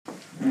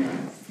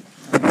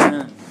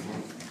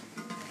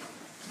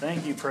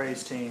Thank you,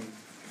 praise team.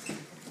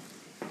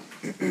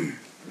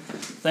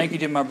 Thank you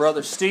to my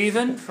brother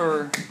Stephen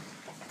for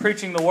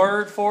preaching the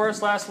word for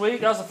us last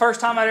week. That was the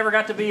first time I'd ever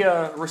got to be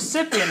a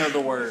recipient of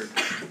the word,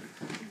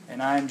 and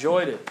I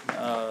enjoyed it.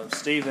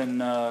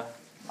 Stephen, I'll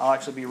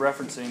actually be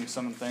referencing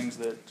some of the things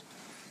that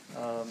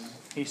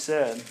he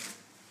said.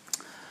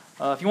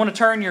 If you want to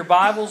turn your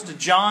Bibles to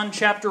John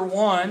chapter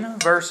 1,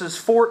 verses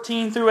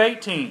 14 through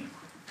 18.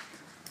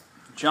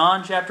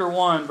 John chapter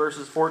 1,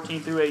 verses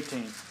 14 through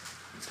 18.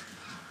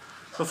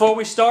 Before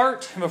we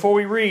start, before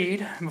we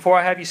read, before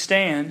I have you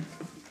stand,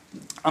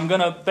 I'm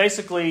going to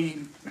basically,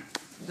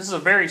 this is a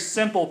very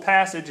simple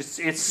passage.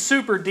 It's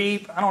super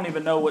deep. I don't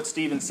even know what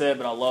Stephen said,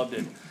 but I loved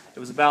it. It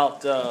was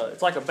about,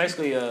 it's like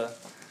basically a,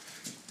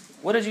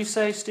 what did you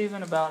say,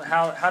 Stephen, about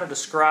how to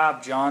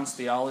describe John's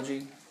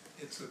theology?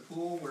 It's a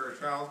pool where a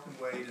child can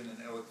wade and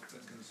an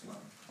elephant can swim.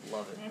 I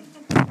love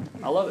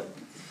it. I love it.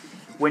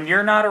 When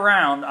you're not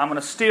around, I'm going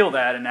to steal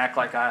that and act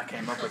like I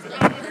came up with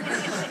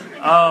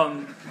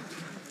it.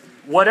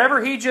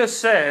 Whatever he just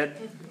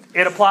said,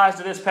 it applies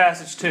to this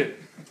passage too.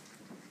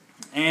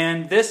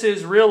 And this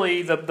is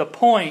really the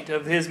point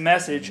of his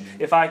message.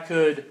 If I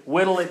could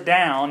whittle it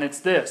down, it's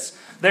this.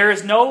 There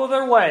is no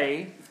other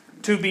way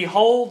to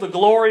behold the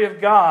glory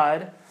of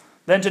God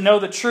than to know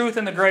the truth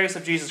and the grace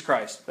of Jesus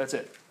Christ. That's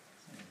it.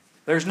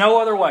 There's no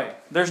other way.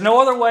 There's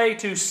no other way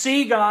to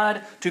see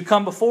God, to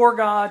come before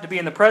God, to be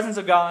in the presence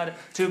of God,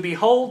 to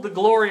behold the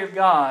glory of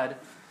God,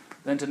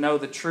 than to know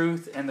the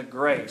truth and the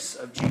grace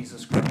of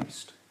Jesus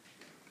Christ.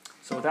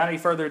 So without any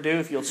further ado,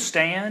 if you'll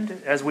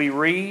stand as we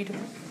read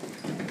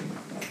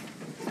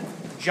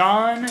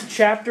John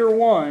chapter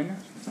 1,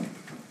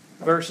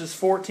 verses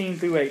 14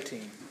 through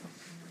 18.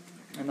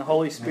 And the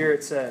Holy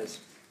Spirit says,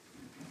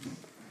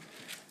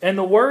 "And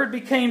the Word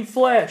became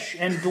flesh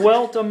and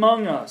dwelt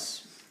among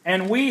us,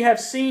 and we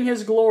have seen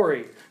His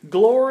glory,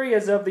 glory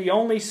as of the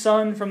only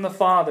Son from the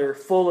Father,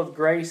 full of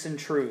grace and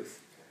truth.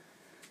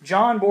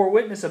 John bore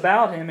witness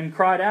about Him and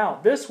cried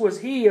out, 'This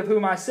was He of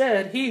whom I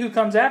said, He who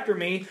comes after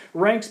me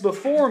ranks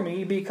before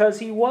me because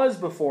He was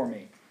before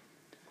me.'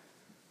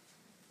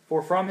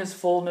 For from His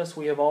fullness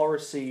we have all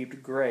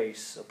received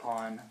grace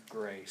upon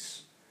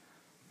grace.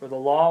 For the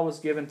law was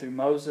given through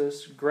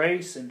Moses,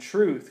 grace and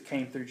truth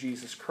came through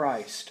Jesus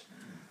Christ.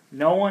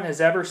 No one has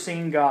ever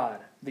seen God,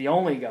 the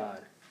only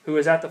God, who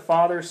is at the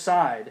Father's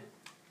side.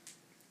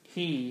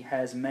 He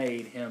has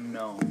made Him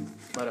known."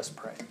 Let us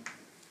pray.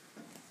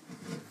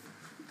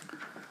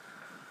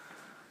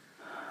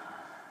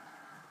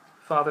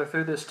 Father,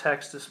 through this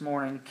text this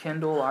morning,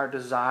 kindle our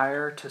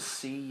desire to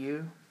see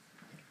You.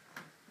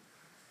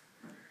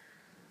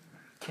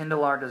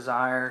 Kindle our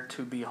desire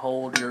to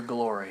behold Your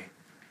glory.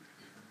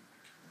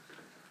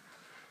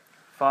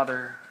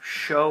 Father,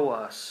 show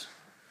us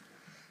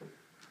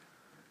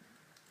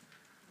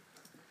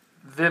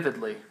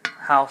vividly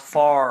how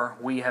far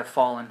we have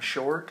fallen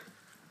short.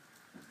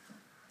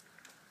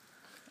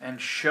 And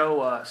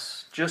show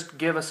us, just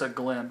give us a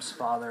glimpse,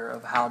 Father,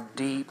 of how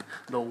deep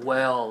the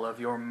well of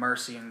Your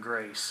mercy and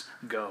grace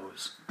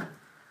goes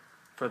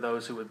for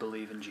those who would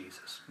believe in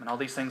Jesus. And all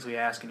these things we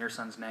ask in Your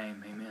Son's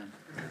name. Amen.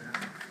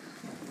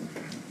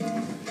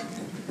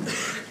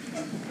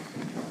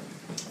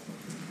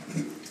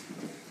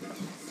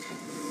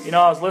 You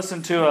know, I was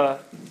listening to a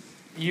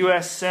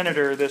U.S.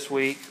 Senator this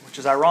week, which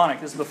is ironic.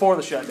 This is before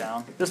the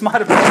shutdown. This might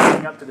have been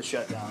leading up to the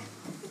shutdown.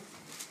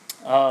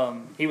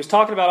 He was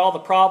talking about all the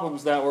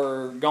problems that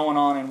were going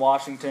on in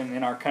Washington,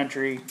 in our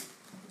country,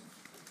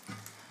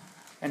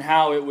 and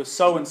how it was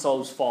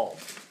so-and-so's fault.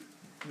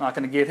 I'm not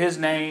going to give his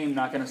name,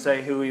 not going to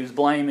say who he was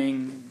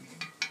blaming,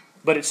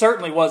 but it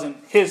certainly wasn't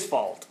his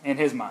fault in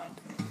his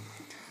mind.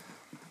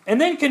 And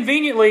then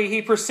conveniently,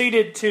 he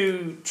proceeded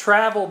to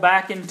travel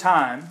back in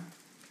time,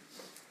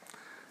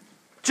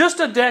 just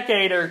a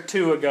decade or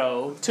two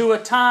ago, to a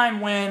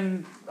time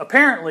when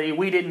apparently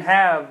we didn't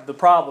have the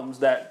problems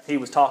that he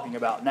was talking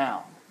about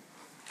now.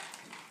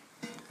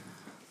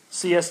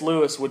 C.S.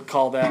 Lewis would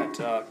call that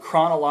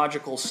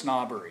chronological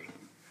snobbery,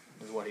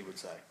 is what he would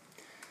say.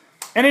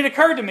 And it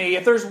occurred to me,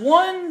 if there's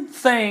one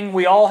thing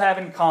we all have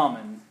in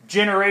common,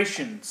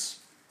 generations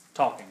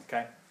talking,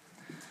 okay?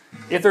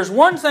 If there's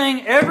one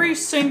thing every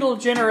single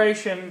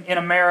generation in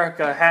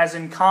America has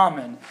in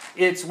common,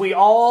 it's we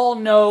all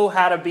know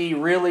how to be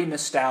really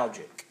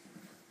nostalgic.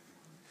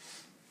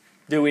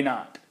 Do we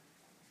not?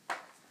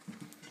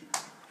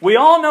 We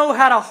all know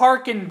how to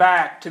hearken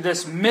back to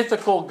this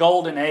mythical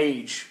golden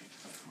age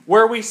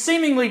where we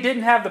seemingly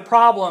didn't have the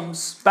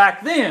problems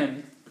back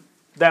then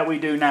that we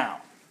do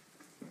now.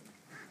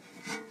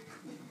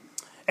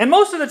 And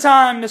most of the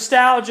time,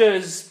 nostalgia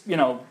is,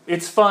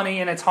 it's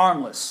funny and it's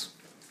harmless.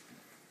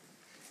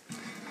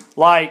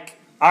 Like,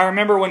 I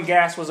remember when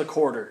gas was a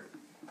quarter.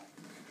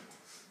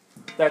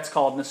 That's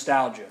called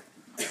nostalgia.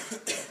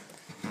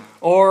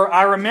 Or,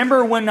 I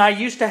remember when I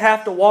used to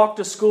have to walk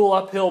to school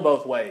uphill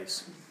both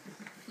ways.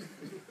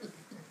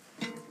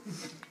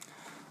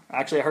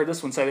 Actually, I heard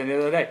this one say the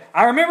other day.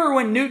 I remember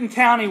when Newton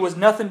County was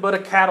nothing but a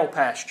cattle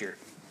pasture.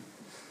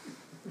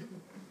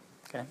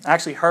 Okay. I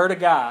actually heard a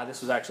guy,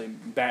 this was actually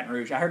Baton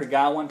Rouge, I heard a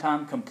guy one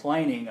time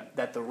complaining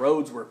that the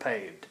roads were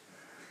paved.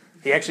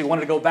 He actually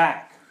wanted to go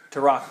back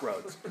to rock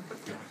roads.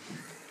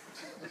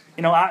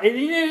 You know,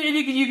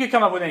 you could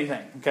come up with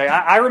anything. Okay,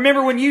 I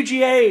remember when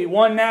UGA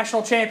won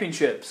national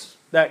championships,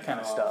 that kind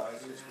of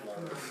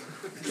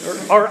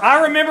stuff. Or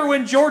I remember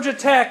when Georgia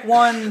Tech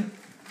won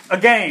a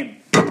game,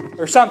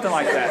 or something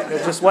like that.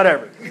 It's just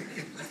whatever.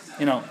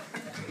 You know,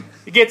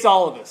 it gets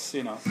all of us.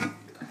 You know,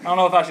 I don't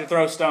know if I should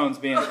throw stones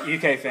being a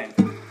UK fan.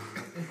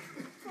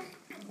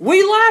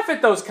 We laugh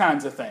at those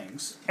kinds of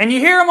things, and you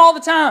hear them all the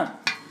time.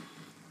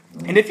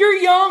 And if you're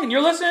young and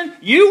you're listening,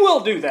 you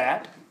will do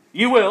that.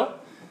 You will.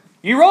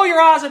 You roll your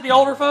eyes at the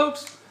older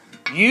folks,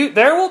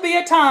 there will be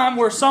a time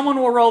where someone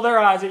will roll their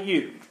eyes at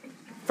you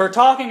for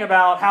talking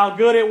about how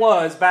good it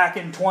was back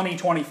in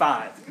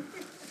 2025.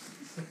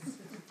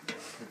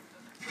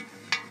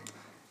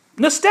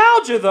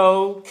 Nostalgia,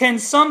 though, can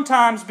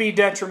sometimes be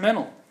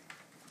detrimental.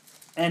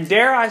 And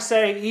dare I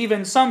say,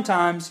 even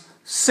sometimes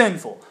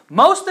sinful.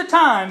 Most of the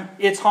time,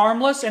 it's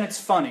harmless and it's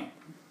funny.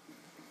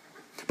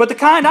 But the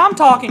kind I'm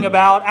talking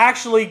about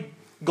actually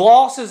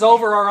glosses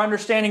over our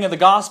understanding of the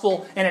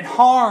gospel, and it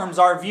harms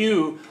our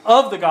view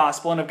of the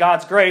gospel and of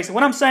God's grace. And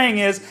what I'm saying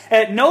is,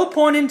 at no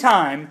point in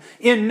time,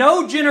 in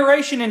no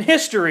generation in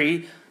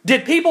history,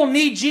 did people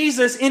need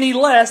Jesus any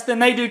less than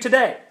they do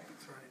today.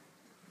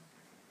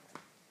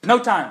 No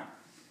time.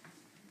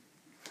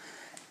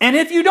 And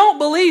if you don't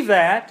believe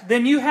that,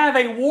 then you have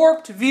a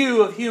warped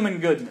view of human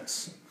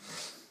goodness.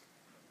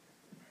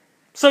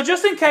 So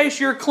just in case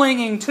you're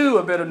clinging to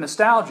a bit of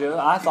nostalgia,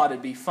 I thought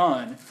it'd be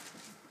fun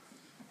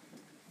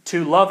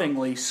to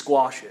lovingly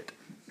squash it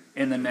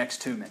in the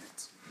next 2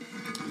 minutes.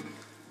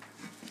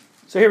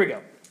 So here we go.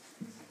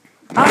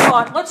 I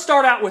thought, let's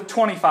start out with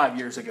 25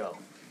 years ago.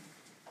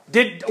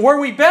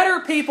 Were we better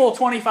people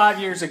 25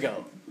 years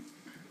ago?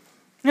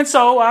 And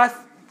so I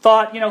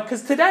thought,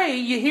 because today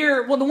you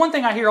hear, the one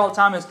thing I hear all the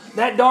time is,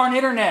 that darn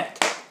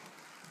internet.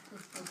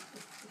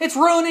 It's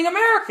ruining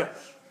America.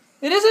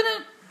 Isn't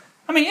it?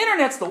 I mean,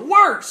 internet's the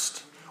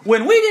worst.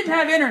 When we didn't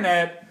have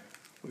internet,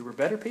 we were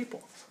better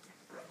people.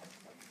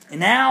 And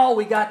now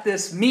we got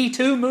this Me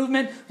Too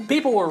movement.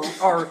 People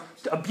are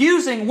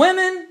abusing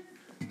women.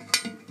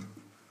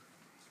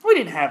 We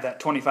didn't have that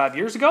 25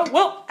 years ago.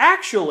 Well,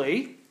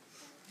 actually,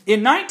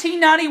 in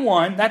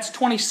 1991, that's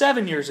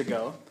 27 years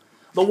ago,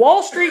 the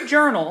Wall Street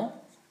Journal,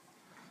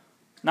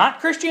 not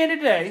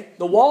Christianity Today,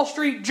 the Wall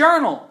Street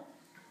Journal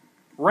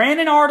ran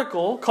an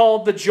article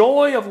called The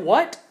Joy of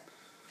What?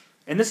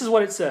 And this is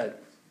what it said.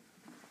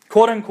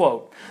 Quote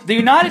unquote, the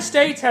United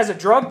States has a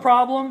drug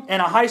problem,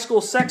 and a high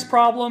school sex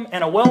problem,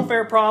 and a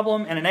welfare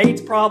problem, and an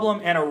AIDS problem,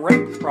 and a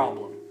rape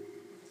problem.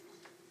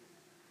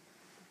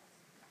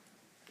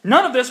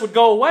 None of this would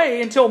go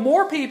away until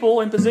more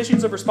people in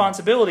positions of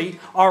responsibility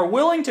are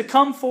willing to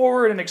come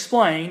forward and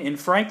explain, in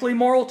frankly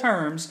moral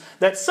terms,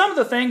 that some of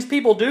the things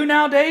people do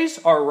nowadays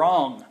are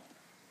wrong.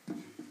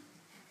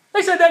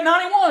 They said that in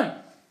 91.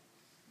 That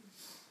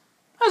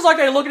was like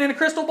they were looking in a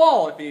crystal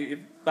ball, if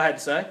I had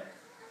to say.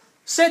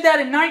 Said that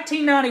in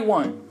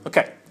 1991.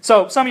 Okay,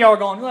 so some of y'all are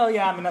going, well,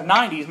 yeah, I'm in the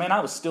 90s, man, I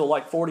was still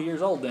like 40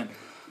 years old then.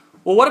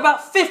 Well, what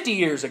about 50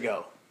 years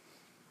ago?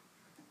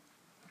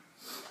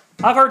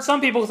 I've heard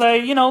some people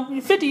say,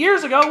 50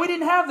 years ago, we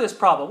didn't have this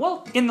problem.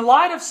 Well, in the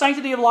light of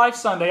Sanctity of Life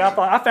Sunday,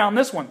 I found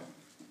this one.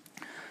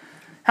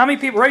 How many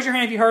people, raise your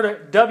hand if you heard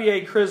of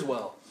W.A.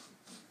 Criswell.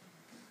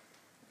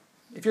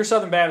 If you're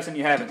Southern Baptist and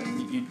you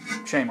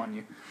haven't, shame on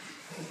you.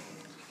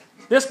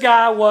 This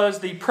guy was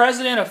the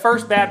president of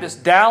First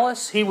Baptist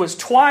Dallas. He was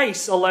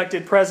twice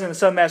elected president of the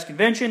Southern Baptist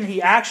Convention.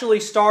 He actually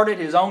started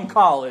his own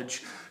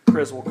college,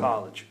 Criswell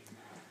College.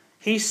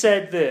 He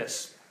said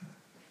this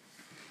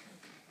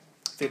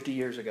 50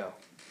 years ago.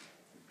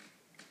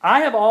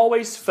 I have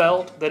always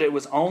felt that it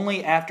was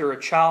only after a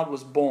child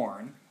was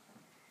born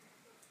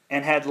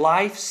and had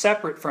life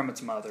separate from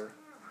its mother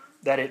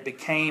that it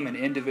became an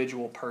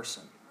individual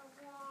person.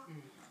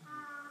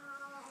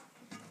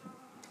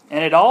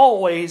 And it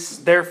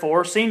always,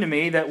 therefore, seemed to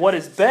me that what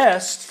is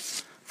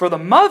best for the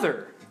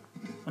mother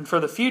and for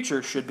the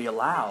future should be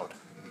allowed.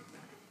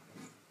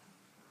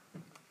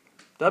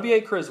 W.A.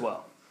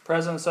 Criswell,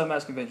 president of the Southern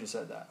Baptist Convention,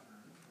 said that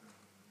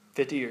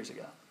 50 years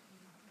ago.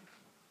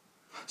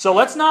 So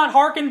let's not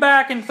hearken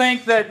back and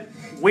think that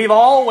we've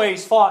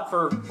always fought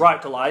for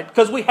right to life,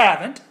 because we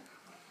haven't.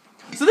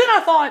 So then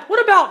I thought,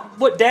 what about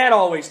what Dad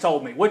always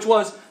told me, which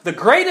was the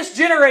greatest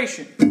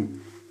generation?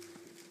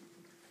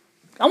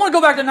 I want to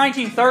go back to the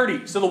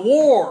 1930s, to the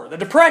war, the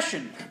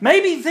Depression.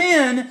 Maybe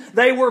then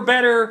they were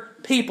better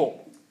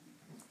people.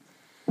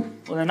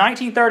 Well, in the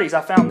 1930s,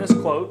 I found this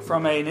quote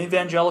from an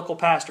evangelical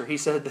pastor. He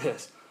said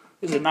this.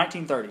 This is the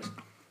 1930s.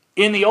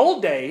 In the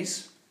old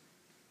days,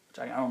 which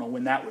I don't know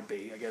when that would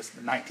be, I guess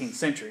the 19th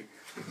century,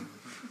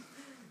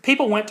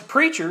 people went to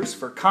preachers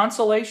for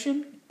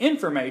consolation,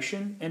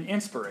 information, and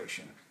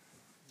inspiration.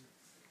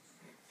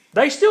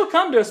 They still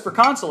come to us for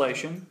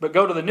consolation, but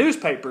go to the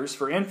newspapers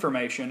for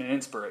information and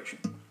inspiration.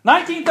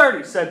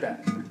 1930s said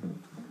that.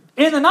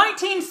 In the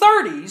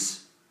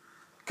 1930s,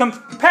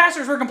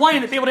 Pastors were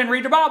complaining that people didn't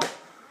read their Bible.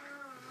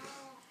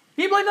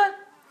 Can you believe that?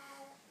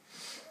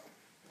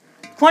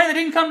 Complaining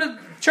they didn't come to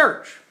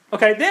church.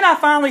 Okay, then I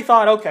finally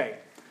thought, okay,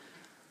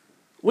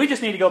 we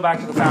just need to go back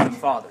to the Founding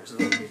Fathers is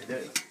what we need to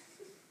do.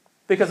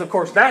 Because, of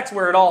course, that's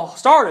where it all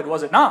started,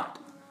 was it not?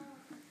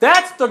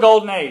 That's the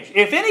Golden Age.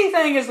 If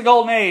anything is the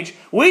Golden Age,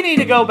 we need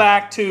to go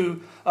back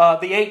to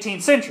the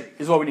 18th century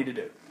is what we need to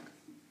do.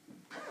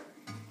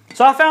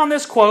 So I found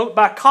this quote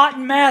by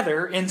Cotton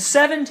Mather in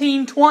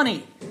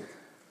 1720.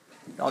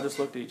 Y'all just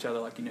looked at each other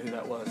like you knew who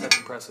that was. That's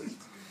impressive.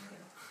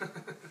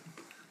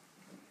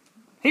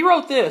 He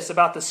wrote this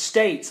about the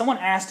state. Someone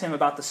asked him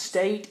about the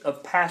state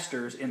of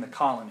pastors in the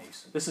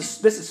colonies. This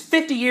is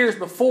 50 years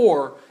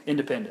before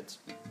independence,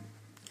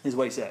 is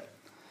what he said.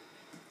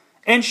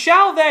 And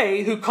shall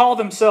they who call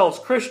themselves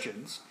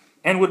Christians,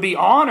 and would be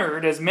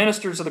honored as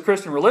ministers of the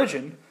Christian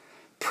religion,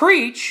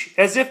 preach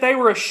as if they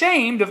were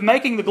ashamed of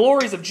making the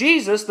glories of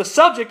Jesus the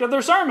subject of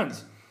their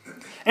sermons,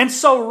 and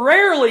so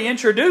rarely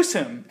introduce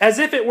him as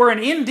if it were an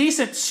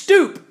indecent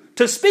stoop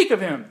to speak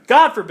of him?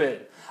 God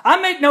forbid. I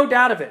make no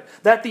doubt of it,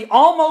 that the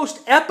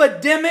almost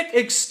epidemic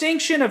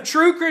extinction of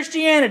true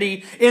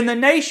Christianity in the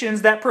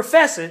nations that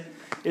profess it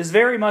is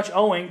very much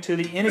owing to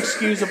the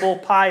inexcusable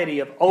piety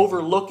of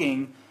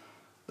overlooking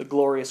the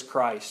glorious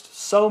Christ.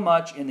 So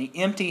much in the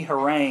empty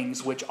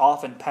harangues which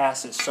often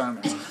pass his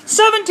sermons.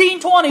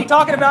 1720,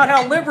 talking about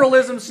how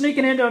liberalism's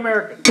sneaking into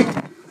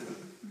America.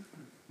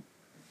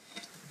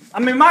 I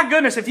mean, my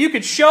goodness, if you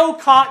could show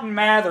Cotton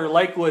Mather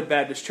Lakewood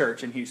Baptist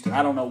Church in Houston,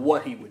 I don't know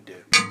what he would do.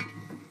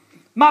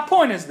 My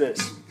point is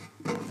this.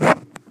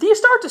 Do you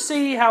start to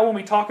see how when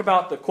we talk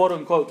about the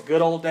quote-unquote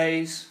good old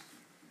days,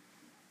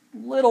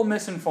 little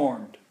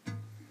misinformed?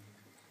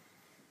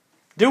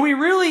 Do we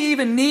really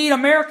even need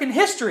American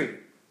history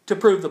to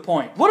prove the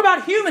point? What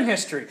about human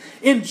history?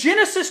 In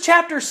Genesis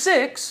chapter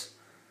 6,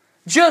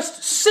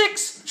 just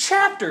 6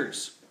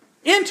 chapters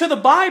into the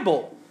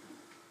Bible,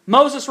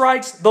 Moses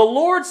writes, "The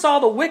Lord saw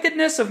the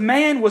wickedness of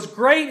man was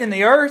great in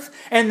the earth,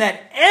 and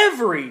that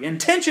every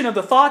intention of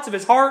the thoughts of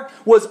his heart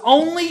was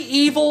only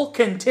evil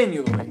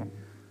continually."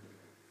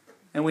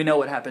 And we know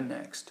what happened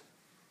next.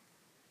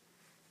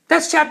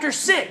 That's chapter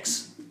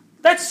 6.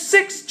 That's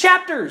 6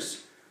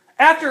 chapters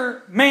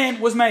after man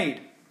was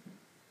made.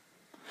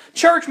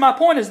 Church, my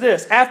point is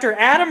this. After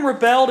Adam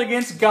rebelled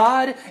against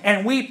God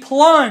and we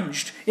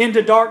plunged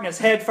into darkness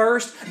head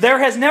first, there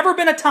has never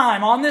been a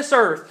time on this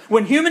earth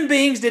when human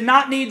beings did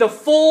not need the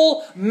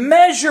full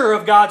measure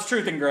of God's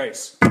truth and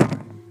grace.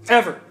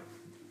 Ever.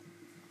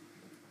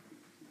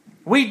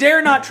 We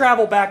dare not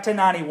travel back to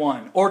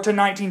 91 or to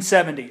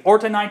 1970 or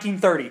to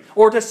 1930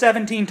 or to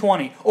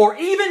 1720 or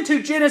even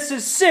to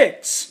Genesis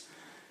 6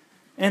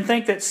 and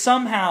think that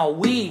somehow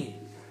we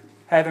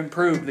have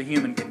improved the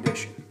human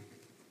condition.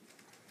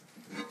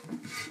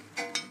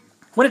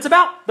 When it's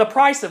about the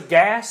price of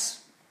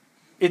gas,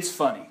 it's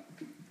funny.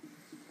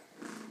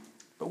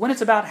 But when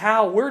it's about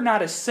how we're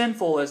not as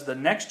sinful as the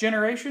next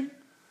generation,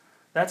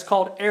 that's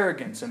called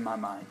arrogance in my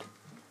mind.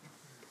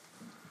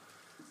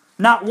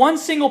 Not one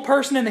single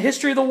person in the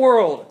history of the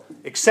world,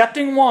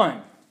 excepting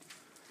one,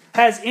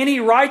 has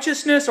any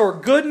righteousness or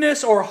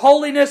goodness or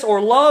holiness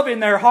or love in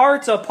their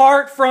hearts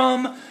apart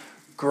from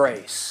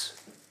grace.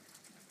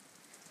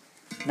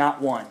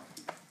 Not one.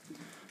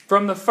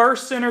 From the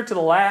first sinner to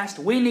the last,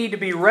 we need to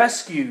be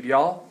rescued,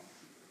 y'all.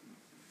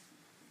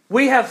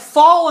 We have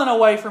fallen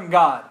away from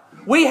God.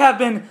 We have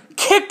been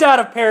kicked out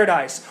of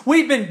paradise.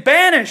 We've been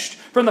banished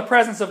from the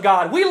presence of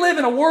God. We live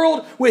in a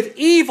world with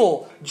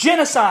evil,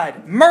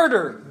 genocide,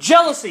 murder,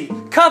 jealousy,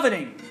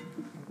 coveting,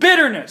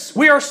 bitterness.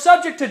 We are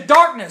subject to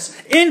darkness,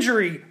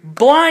 injury,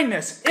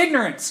 blindness,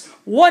 ignorance,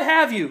 what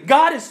have you.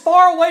 God is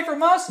far away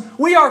from us.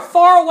 We are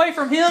far away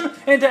from Him.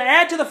 And to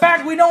add to the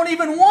fact, we don't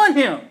even want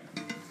Him.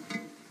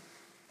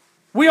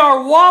 We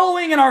are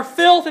wallowing in our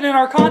filth and in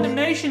our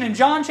condemnation. In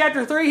John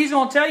chapter 3, He's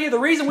going to tell you the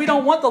reason we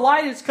don't want the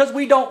light is because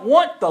we don't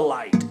want the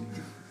light.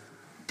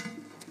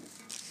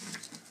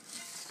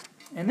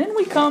 And then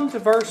we come to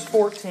verse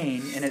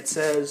 14, and it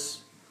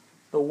says,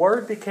 "The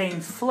Word became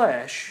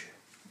flesh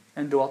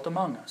and dwelt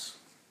among us."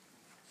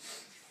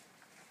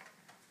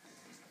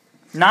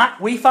 Not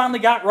we finally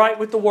got right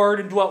with the Word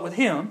and dwelt with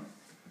Him.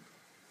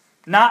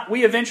 Not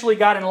we eventually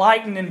got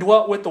enlightened and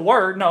dwelt with the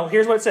Word. No,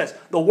 here's what it says.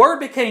 The Word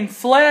became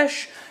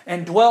flesh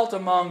and dwelt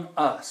among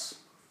us.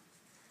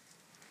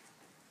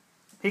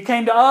 He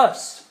came to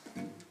us.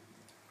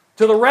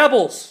 To the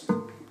rebels.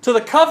 To the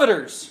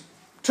coveters.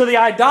 To the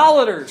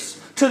idolaters.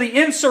 To the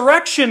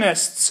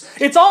insurrectionists.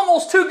 It's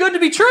almost too good to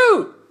be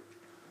true.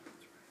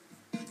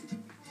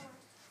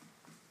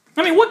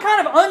 I mean, what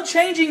kind of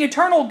unchanging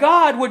eternal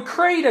God would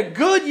create a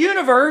good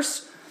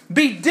universe,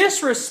 be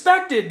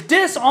disrespected,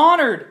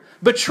 dishonored,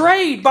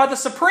 betrayed by the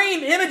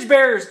supreme image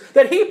bearers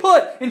that He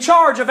put in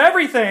charge of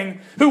everything,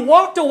 who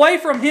walked away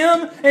from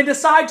Him and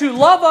decide to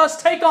love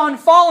us, take on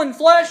fallen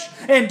flesh,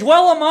 and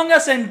dwell among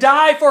us and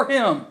die for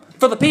Him,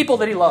 for the people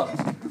that He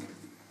loves?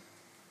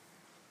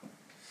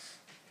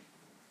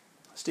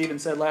 Stephen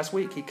said last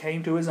week He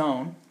came to His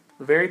own,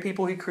 the very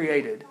people He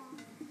created,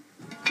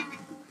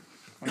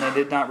 and they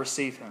did not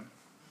receive him.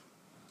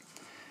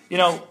 You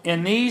know,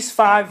 in these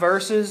 5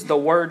 verses, the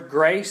word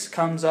grace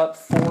comes up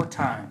 4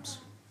 times.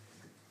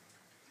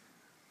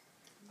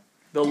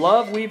 The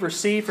love we've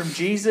received from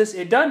Jesus,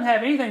 it doesn't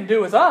have anything to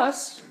do with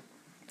us.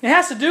 It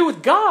has to do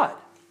with God.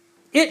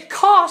 It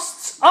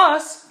costs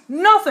us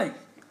nothing.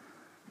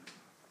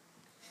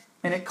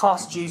 And it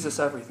costs Jesus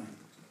everything.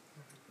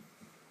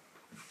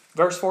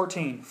 Verse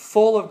 14,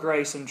 full of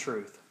grace and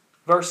truth.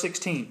 Verse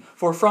 16,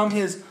 for from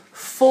His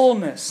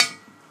fullness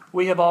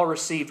we have all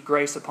received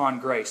grace upon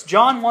grace.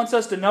 John wants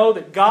us to know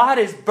that God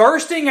is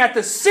bursting at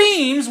the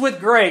seams with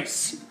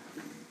grace.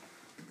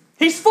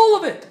 He's full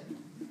of it.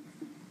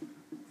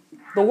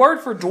 The word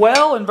for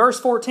dwell in verse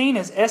 14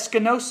 is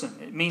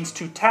eskenosin. It means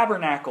to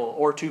tabernacle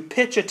or to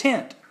pitch a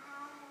tent.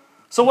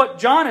 So what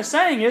John is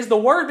saying is the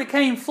Word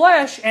became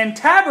flesh and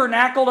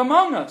tabernacled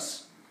among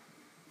us.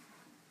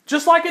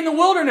 Just like in the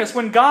wilderness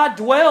when God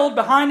dwelled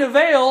behind a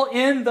veil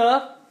in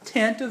the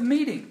tent of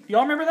meeting.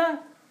 Y'all remember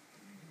that?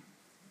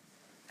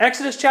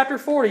 Exodus chapter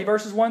 40,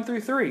 verses 1 through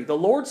 3. The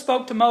Lord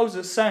spoke to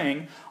Moses,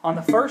 saying, on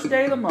the first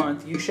day of the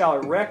month you shall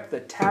erect the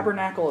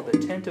tabernacle of the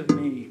tent of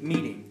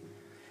meeting,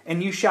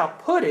 and you shall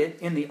put it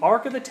in the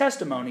ark of the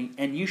testimony,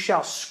 and you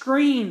shall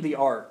screen the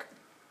ark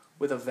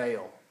with a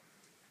veil.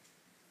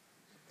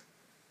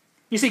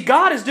 You see,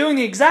 God is doing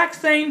the exact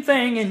same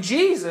thing in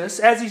Jesus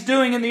as He's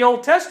doing in the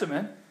Old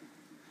Testament,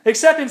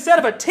 except instead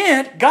of a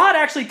tent, God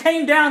actually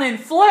came down in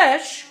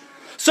flesh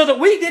so that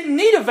we didn't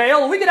need a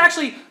veil and we could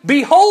actually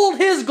behold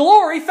His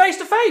glory face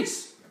to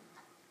face.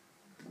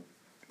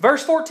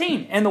 Verse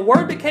 14, and the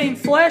Word became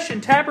flesh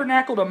and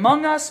tabernacled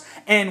among us,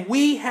 and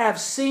we have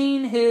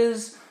seen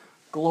His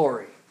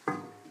glory.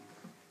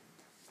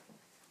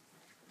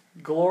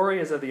 Glory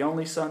as of the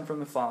only Son from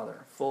the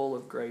Father, full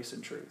of grace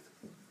and truth.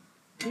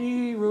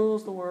 He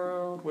rules the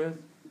world with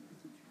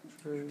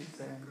truth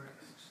and grace.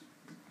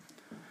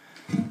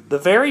 The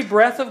very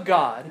breath of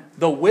God,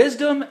 the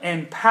wisdom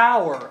and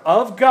power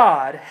of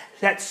God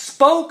that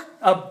spoke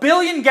 1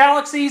 billion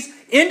galaxies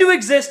into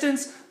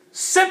existence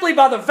simply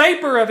by the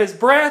vapor of His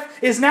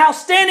breath is now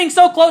standing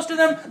so close to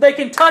them they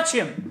can touch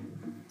Him.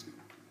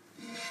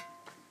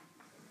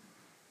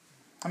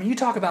 I mean, you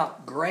talk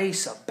about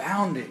grace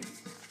abounding.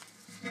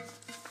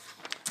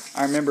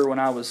 I remember when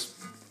I was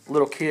a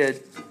little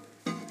kid,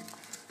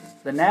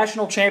 the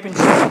national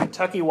championship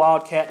Kentucky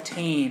Wildcat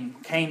team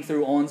came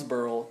through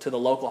Owensboro to the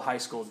local high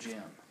school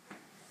gym.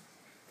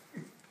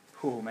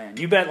 Oh man,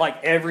 you bet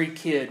like every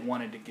kid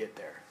wanted to get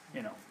there.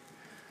 You know,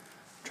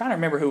 I'm trying to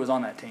remember who was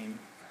on that team,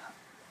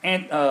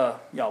 and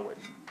y'all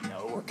wouldn't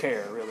know or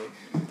care really.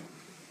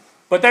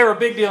 But they were a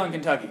big deal in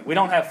Kentucky. We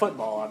don't have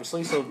football,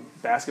 obviously, so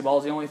basketball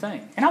is the only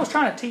thing. And I was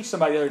trying to teach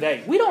somebody the other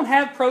day, we don't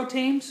have pro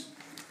teams.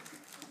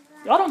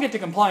 Y'all don't get to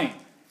complain.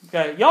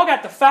 Okay, y'all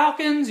got the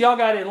Falcons, y'all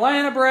got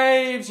Atlanta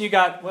Braves, you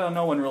got, well,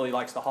 no one really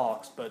likes the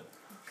Hawks, but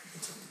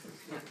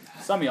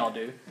some of y'all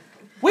do.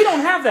 We don't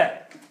have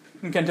that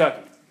in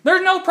Kentucky.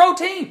 There's no pro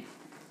team.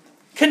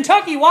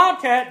 Kentucky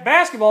Wildcat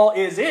basketball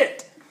is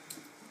it.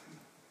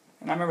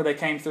 And I remember they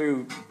came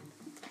through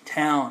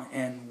town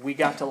and we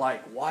got to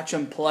like watch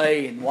them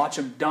play and watch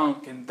them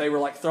dunk, and they were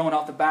like throwing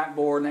off the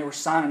backboard and they were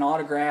signing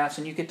autographs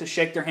and you get to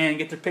shake their hand,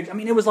 get their picture. I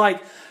mean, it was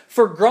like,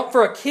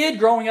 for a kid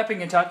growing up in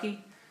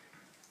Kentucky,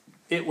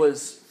 it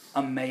was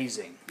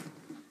amazing.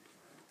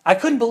 I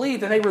couldn't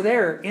believe that they were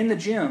there in the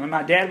gym. And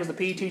my dad was the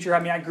PE teacher.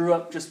 I mean, I grew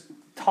up just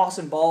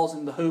tossing balls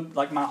in the hoop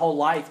like my whole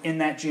life in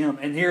that gym.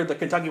 And here the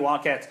Kentucky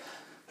Wildcats,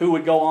 who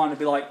would go on to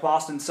be like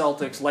Boston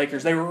Celtics,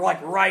 Lakers, they were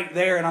like right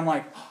there. And I'm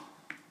like,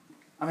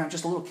 I'm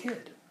just a little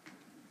kid.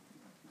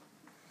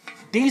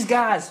 These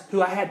guys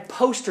who I had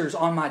posters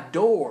on my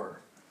door,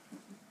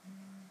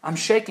 I'm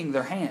shaking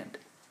their hand.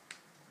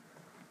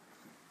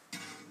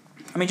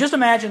 I mean, just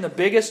imagine the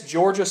biggest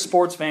Georgia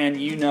sports fan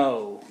you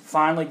know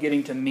finally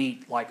getting to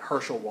meet like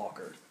Herschel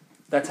Walker.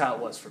 That's how it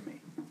was for me.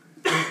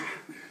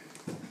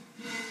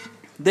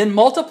 Then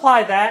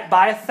multiply that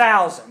by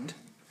 1,000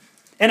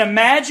 and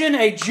imagine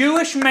a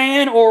Jewish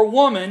man or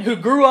woman who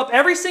grew up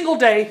every single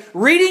day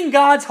reading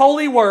God's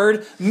holy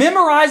word,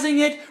 memorizing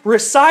it,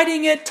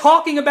 reciting it,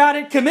 talking about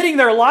it, committing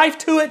their life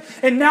to it,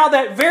 and now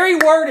that very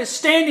word is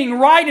standing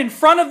right in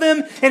front of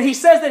them and He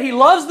says that He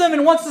loves them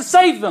and wants to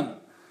save them.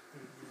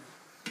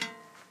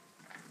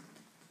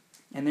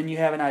 And then you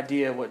have an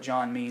idea of what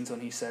John means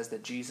when he says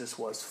that Jesus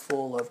was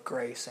full of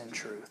grace and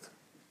truth.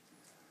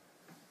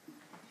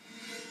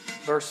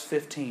 Verse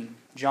 15,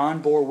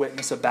 John bore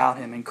witness about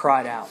Him and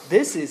cried out,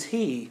 "This is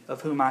He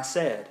of whom I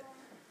said,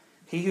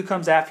 He who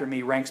comes after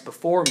me ranks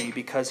before me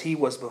because He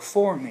was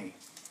before me."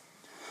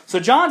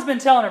 So John's been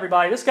telling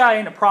everybody, this guy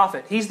ain't a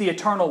prophet. He's the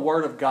eternal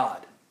Word of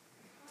God.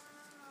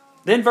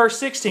 Then verse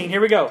 16,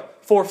 here we go.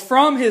 For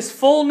from His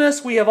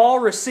fullness we have all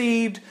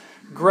received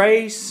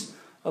grace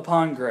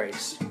upon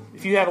grace.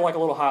 If you have like a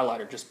little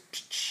highlighter, just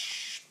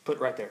put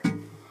right there.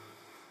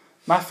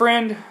 My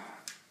friend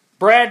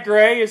Brad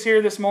Gray is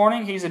here this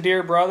morning. He's a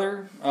dear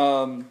brother.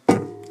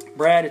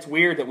 Brad, it's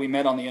weird that we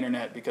met on the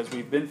internet because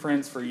we've been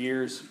friends for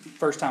years.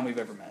 First time we've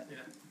ever met.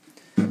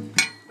 Yeah.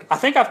 I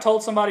think I've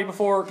told somebody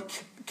before,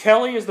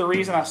 Kelly is the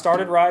reason I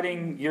started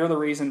writing. You're the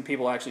reason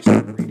people actually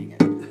started reading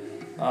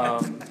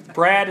it.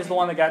 Brad is the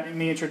one that got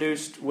me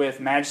introduced with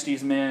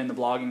Majesty's Men and the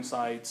blogging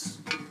sites.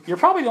 You're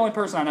probably the only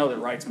person I know that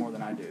writes more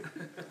than I do.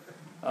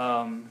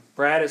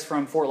 Brad is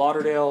from Fort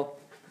Lauderdale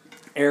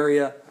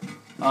area.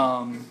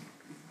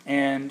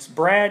 And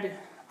Brad,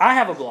 I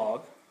have a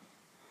blog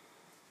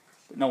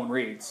that no one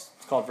reads.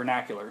 It's called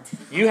Vernacular.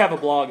 You have a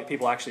blog that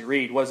people actually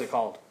read. What is it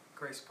called?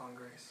 Grace Upon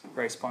Grace.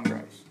 Grace Upon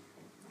Grace.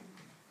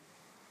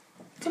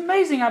 It's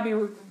amazing I'd be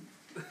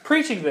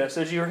preaching this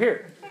as you're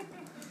here.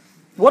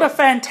 What a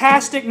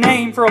fantastic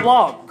name for a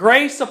blog.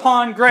 Grace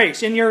Upon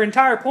Grace. And your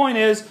entire point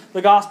is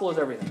the gospel is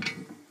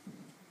everything.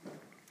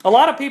 A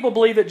lot of people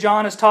believe that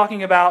John is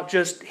talking about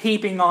just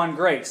heaping on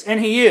grace. And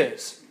he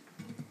is.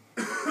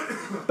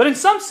 But in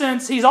some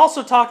sense, he's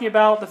also talking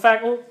about the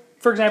fact, well,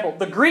 for example,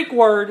 the Greek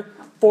word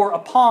for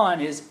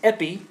upon is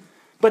epi.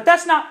 But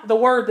that's not the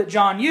word that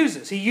John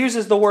uses. He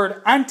uses the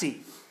word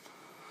anti.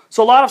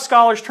 So a lot of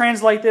scholars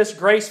translate this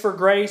grace for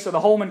grace, or the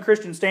Holman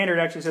Christian Standard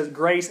actually says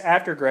grace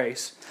after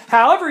grace.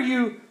 However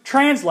you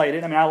translate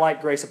it, I mean, I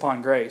like grace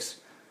upon grace.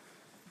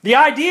 The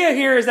idea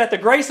here is that the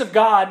grace of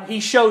God He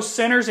shows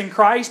sinners in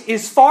Christ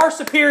is far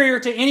superior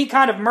to any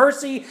kind of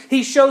mercy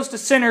He shows to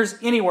sinners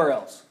anywhere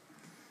else.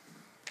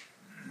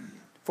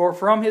 For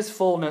from His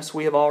fullness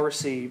we have all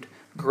received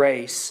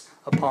grace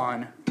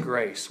upon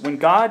grace. When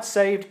God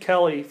saved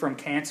Kelly from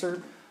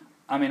cancer,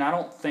 I mean, I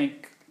don't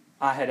think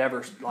I had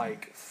ever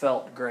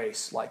felt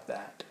grace like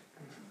that.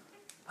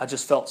 I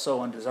just felt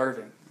so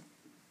undeserving.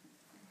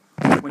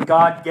 When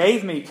God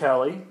gave me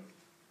Kelly,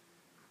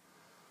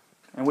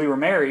 and we were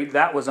married,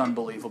 that was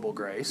unbelievable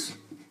grace.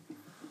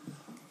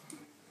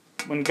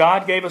 When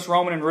God gave us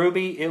Roman and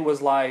Ruby, it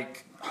was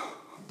like,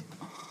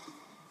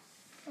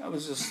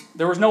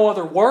 there was no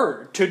other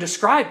word to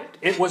describe it.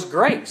 It was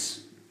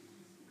grace.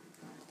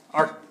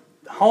 Our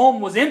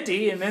home was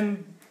empty, and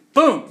then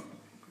boom.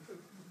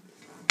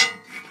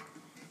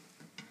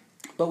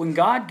 But when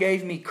God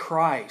gave me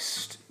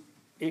Christ,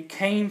 it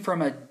came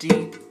from a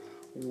deep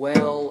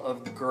well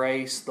of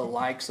grace, the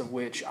likes of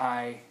which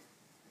I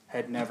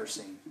had never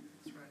seen.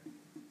 That's right.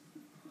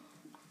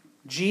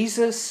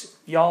 Jesus,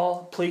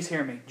 y'all, please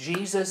hear me.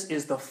 Jesus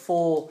is the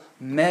full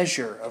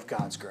measure of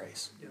God's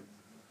grace. Yep.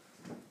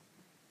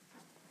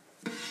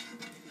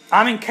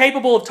 I'm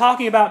incapable of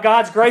talking about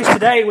God's grace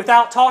today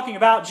without talking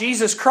about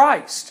Jesus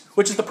Christ,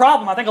 which is the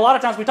problem. I think a lot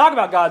of times we talk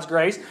about God's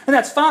grace, and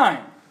that's fine,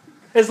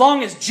 as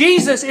long as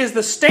Jesus is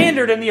the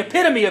standard and the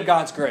epitome of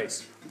God's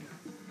grace,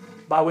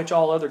 by which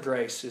all other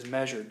grace is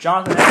measured.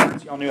 Jonathan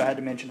Edwards, y'all knew I had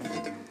to mention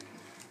him,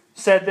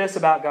 said this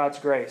about God's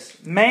grace.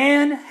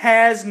 Man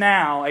has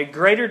now a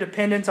greater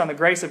dependence on the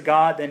grace of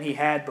God than he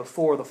had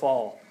before the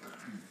fall.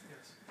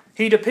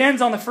 He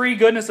depends on the free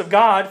goodness of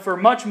God for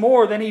much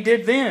more than he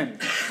did then.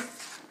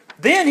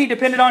 Then he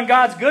depended on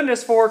God's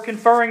goodness for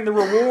conferring the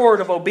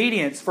reward of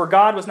obedience, for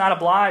God was not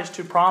obliged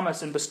to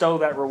promise and bestow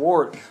that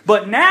reward.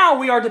 But now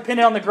we are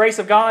dependent on the grace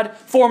of God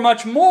for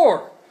much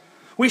more.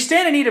 We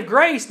stand in need of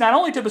grace not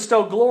only to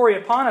bestow glory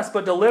upon us,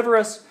 but deliver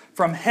us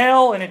from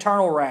hell and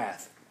eternal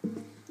wrath.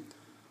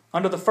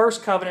 Under the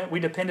first covenant, we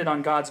depended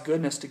on God's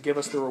goodness to give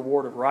us the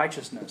reward of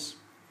righteousness.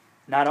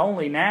 Not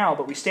only now,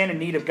 but we stand in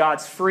need of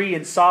God's free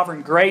and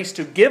sovereign grace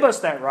to give us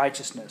that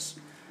righteousness.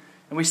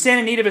 And we stand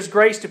in need of His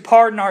grace to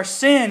pardon our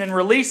sin and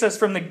release us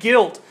from the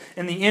guilt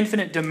and the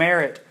infinite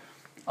demerit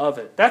of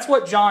it. That's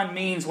what John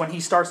means when he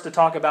starts to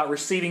talk about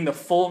receiving the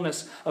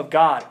fullness of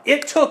God.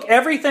 It took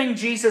everything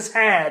Jesus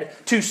had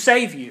to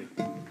save you.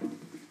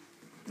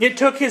 It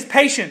took His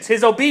patience,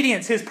 His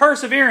obedience, His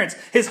perseverance,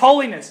 His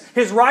holiness,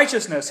 His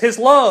righteousness, His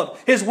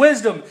love, His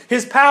wisdom,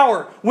 His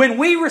power. When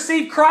we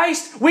receive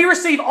Christ, we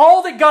receive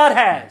all that God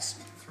has.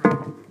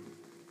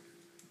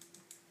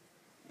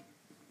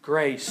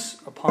 Grace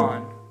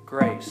upon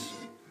grace.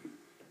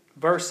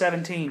 Verse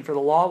 17, for the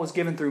law was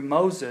given through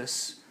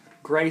Moses,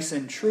 grace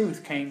and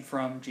truth came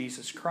from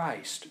Jesus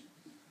Christ.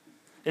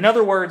 In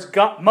other words,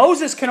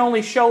 Moses can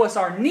only show us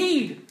our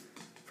need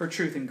for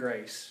truth and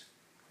grace.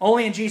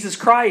 Only in Jesus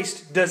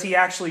Christ does He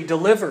actually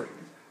deliver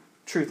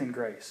truth and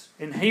grace.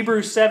 In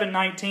Hebrews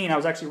 7:19, I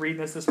was actually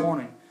reading this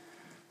morning,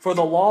 for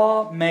the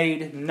law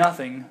made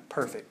nothing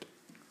perfect.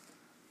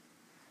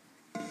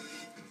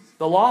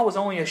 The law was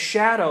only a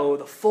shadow of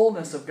the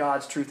fullness of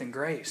God's truth and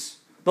grace.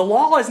 The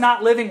law is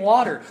not living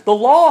water. The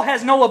law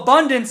has no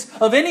abundance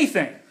of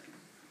anything.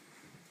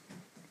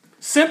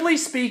 Simply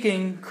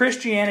speaking,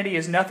 Christianity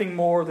is nothing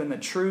more than the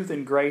truth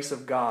and grace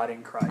of God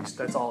in Christ.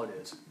 That's all it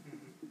is.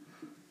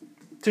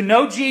 To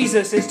know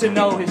Jesus is to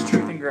know His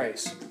truth and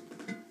grace.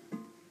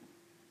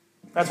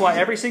 That's why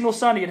every single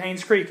Sunday at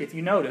Haynes Creek, if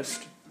you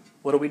noticed,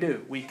 what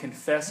do? We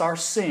confess our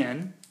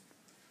sin,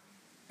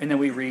 and then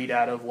we read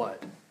out of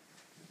what?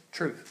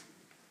 Truth.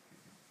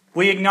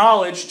 We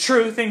acknowledge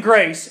truth and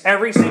grace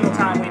every single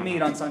time we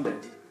meet on Sunday.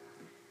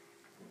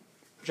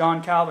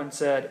 John Calvin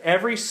said,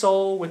 every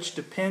soul which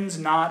depends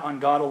not on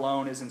God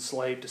alone is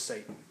enslaved to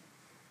Satan.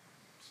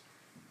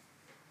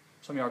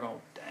 Some of you are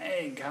going,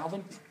 dang,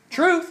 Calvin.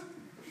 Truth.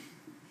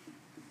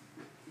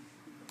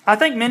 I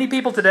think many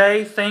people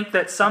today think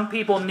that some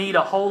people need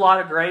a whole lot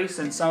of grace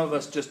and some of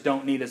us just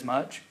don't need as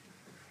much.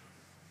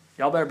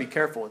 Y'all better be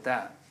careful with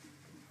that.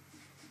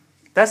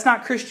 That's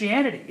not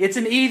Christianity. It's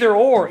an either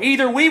or.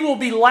 Either we will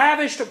be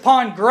lavished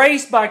upon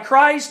grace by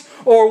Christ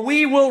or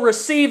we will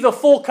receive the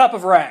full cup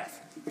of wrath.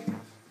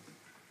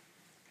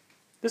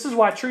 This is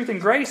why truth and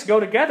grace go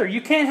together.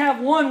 You can't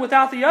have one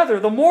without the other.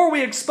 The more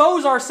we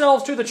expose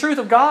ourselves to the truth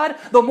of God,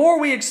 the more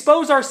we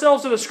expose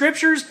ourselves to the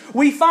Scriptures,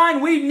 we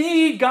find we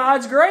need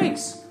God's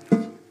grace.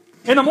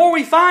 And the more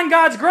we find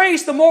God's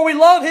grace, the more we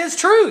love His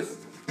truth.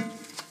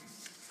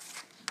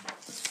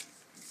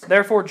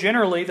 Therefore,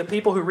 generally, the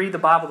people who read the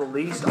Bible the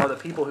least are the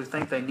people who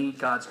think they need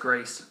God's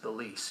grace the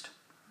least.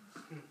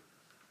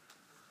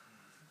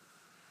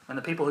 And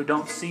the people who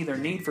don't see their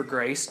need for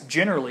grace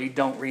generally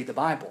don't read the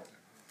Bible.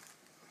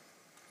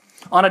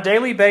 On a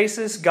daily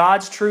basis,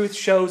 God's truth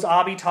shows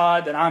Abby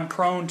Todd that I'm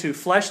prone to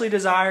fleshly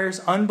desires,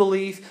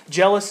 unbelief,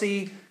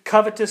 jealousy,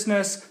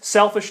 covetousness,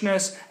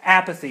 selfishness,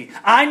 apathy.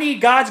 I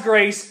need God's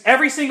grace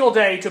every single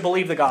day to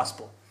believe the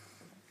gospel.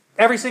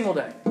 Every single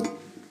day.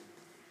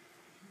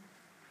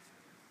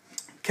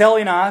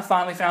 Kelly and I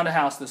finally found a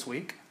house this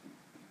week.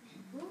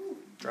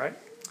 Right?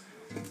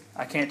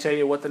 I can't tell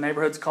you what the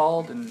neighborhood's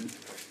called, and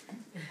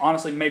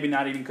honestly, maybe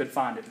not even could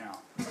find it now.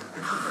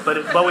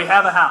 But we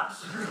have a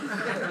house.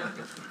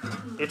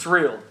 It's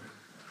real.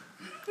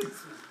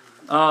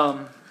 I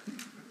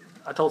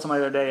told somebody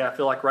the other day, I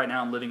feel like right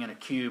now I'm living in a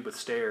cube with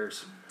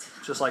stairs.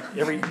 Just like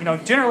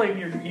generally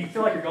when you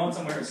feel like you're going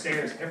somewhere with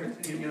stairs,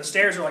 the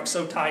stairs are like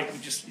so tight, it's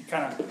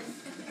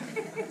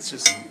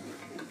just,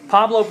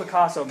 Pablo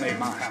Picasso made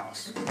my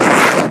house.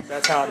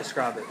 That's how I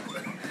describe it.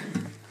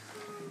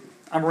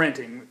 I'm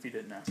renting, if you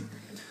didn't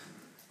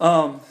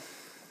know.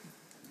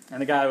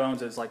 And the guy who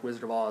owns it is like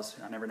Wizard of Oz.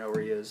 I never know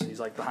where he is. He's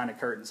like behind a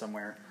curtain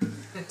somewhere.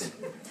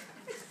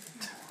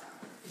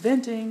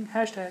 Venting,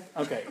 hashtag.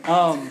 Okay.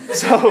 I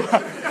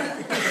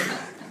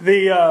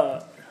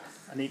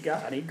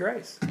need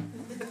grace.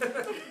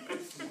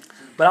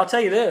 But I'll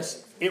tell you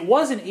this, it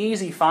wasn't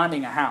easy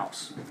finding a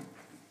house.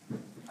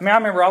 I mean, I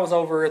remember I was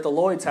over at the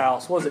Lloyd's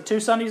house, what was it,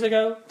 2 Sundays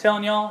ago,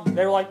 telling y'all,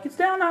 they were like, it's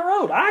down that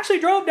road. I actually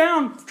drove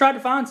down, tried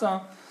to find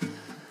some.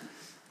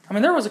 I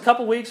mean, there was a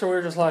couple weeks where we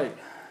were just like,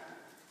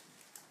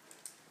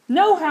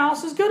 no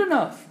house is good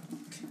enough.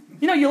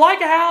 You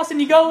like a house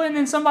and you go in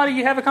and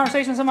you have a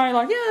conversation with somebody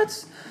like, yeah,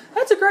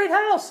 that's a great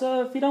house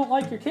if you don't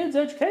like your kid's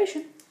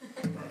education.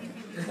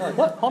 Like,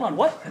 what? Hold on,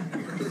 what?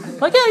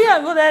 Like, yeah,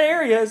 well, that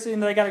area is,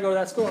 they got to go to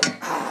that school.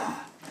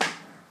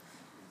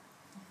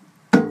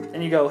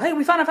 And you go, hey,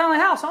 we found a family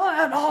house. Oh,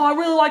 I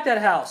really like that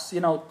house.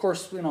 Of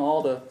course,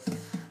 all the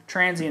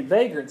transient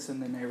vagrants in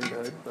the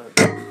neighborhood. But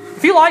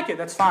if you like it,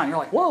 that's fine. You're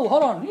like, whoa,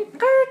 hold on.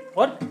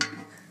 What? Look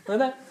at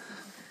that.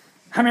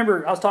 I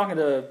remember I was talking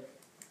to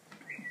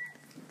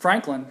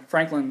Franklin,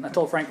 I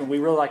told Franklin we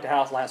really liked the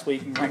house last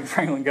week, and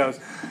Franklin goes,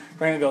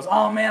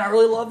 oh man, I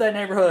really love that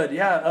neighborhood.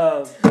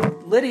 Yeah,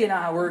 Lydia and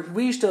I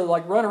we used to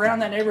like run around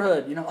that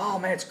neighborhood. Oh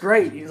man, it's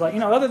great. He's like,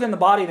 other than the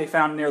body they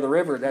found near the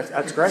river,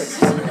 that's great.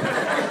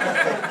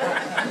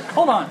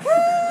 Hold on.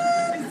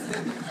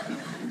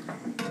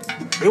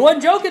 He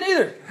wasn't joking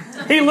either.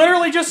 He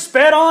literally just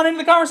sped on into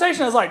the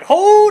conversation. I was like,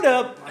 hold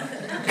up.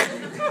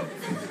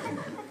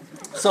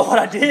 So what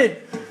I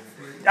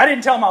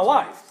didn't tell my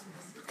wife.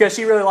 Because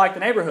she really liked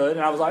the neighborhood,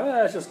 and I was like,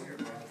 it's just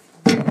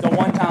the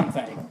one-time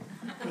thing.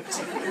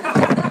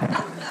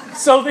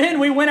 So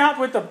then we went out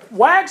with the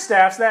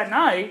Wagstaffs that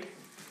night,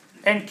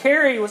 and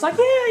Carrie was like,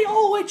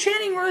 yeah,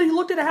 Channing really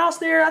looked at a house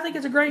there. I think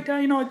it's a great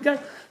town.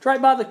 It's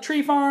right by the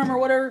tree farm or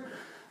whatever.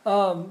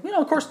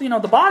 Of course, the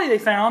body they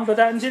found, but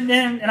that,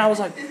 and I was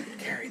like,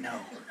 Carrie, no.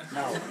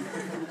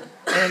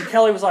 And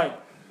Kelly was like,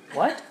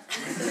 what?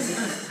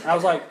 And I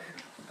was like,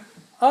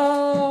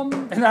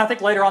 and then I think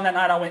later on that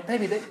night I went,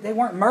 baby, they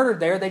weren't murdered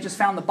there. They just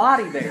found the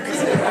body there.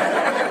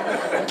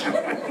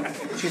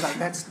 She's like,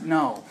 that's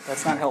not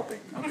helping.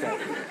 Okay.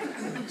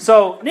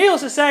 So,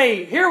 needless to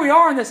say, here we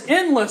are in this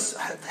endless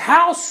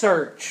house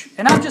search.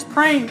 And I'm just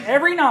praying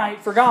every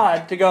night for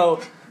God to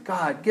go,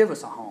 God, give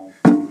us a home.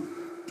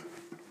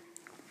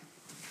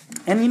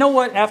 And you know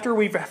what? After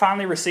we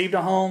finally received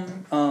a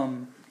home,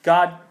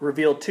 God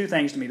revealed 2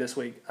 things to me this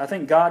week. I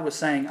think God was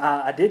saying,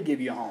 I did give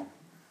you a home.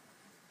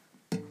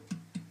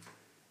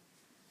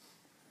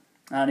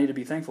 I need to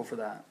be thankful for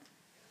that.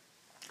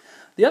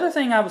 The other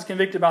thing I was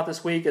convicted about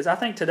this week is I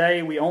think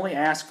today we only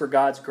ask for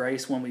God's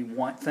grace when we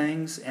want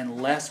things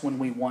and less when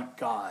we want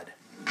God.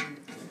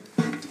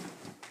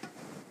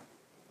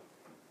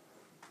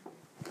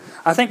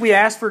 I think we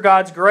ask for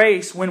God's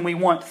grace when we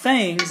want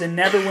things and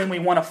never when we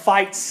want to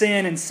fight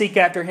sin and seek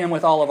after Him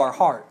with all of our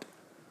heart.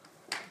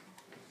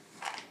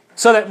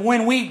 So that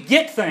when we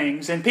get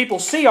things and people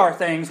see our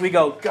things, we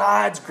go,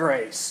 God's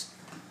grace.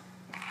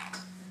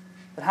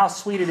 But how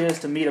sweet it is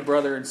to meet a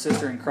brother and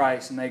sister in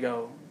Christ and they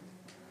go,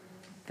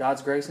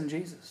 God's grace in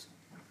Jesus.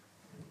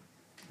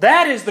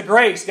 That is the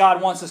grace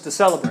God wants us to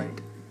celebrate.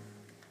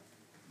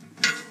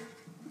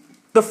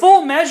 The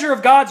full measure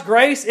of God's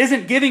grace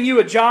isn't giving you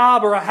a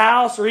job or a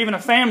house or even a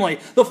family.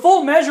 The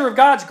full measure of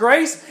God's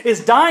grace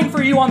is dying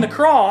for you on the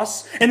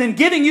cross and then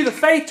giving you the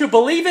faith to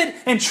believe it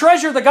and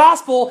treasure the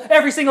gospel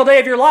every single day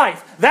of your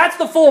life. That's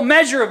the full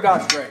measure of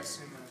God's grace.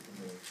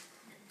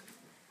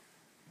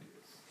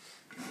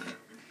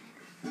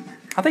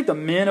 I think the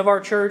men of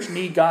our church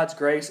need God's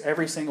grace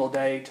every single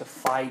day to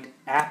fight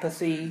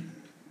apathy,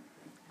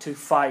 to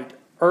fight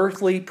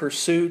earthly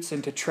pursuits,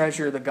 and to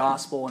treasure the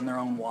gospel in their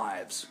own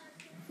wives.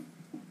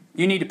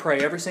 You need to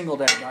pray every single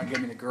day, God,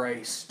 give me the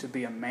grace to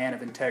be a man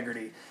of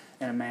integrity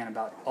and a man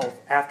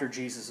after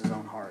Jesus'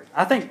 own heart.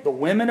 I think the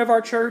women of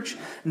our church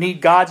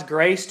need God's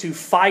grace to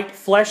fight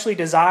fleshly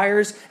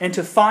desires and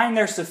to find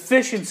their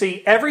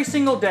sufficiency every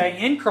single day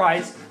in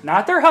Christ,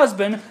 not their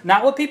husband,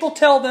 not what people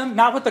tell them,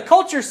 not what the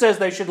culture says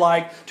they should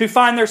like, to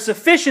find their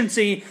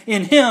sufficiency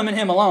in Him and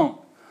Him alone.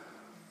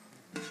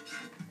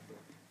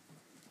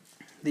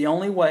 The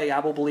only way I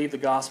will believe the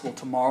gospel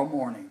tomorrow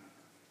morning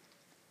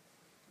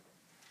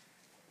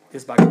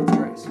is by God's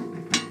grace.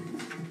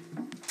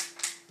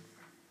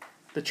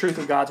 The truth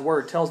of God's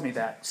Word tells me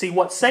that. See,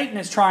 what Satan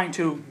is trying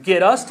to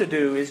get us to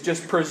do is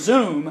just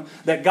presume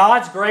that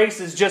God's grace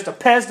is just a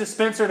Pez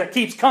dispenser that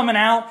keeps coming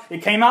out.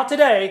 It came out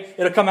today,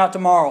 it'll come out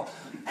tomorrow.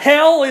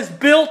 Hell is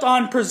built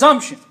on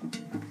presumption.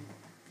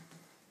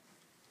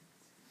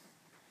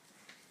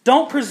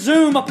 Don't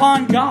presume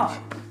upon God.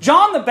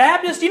 John the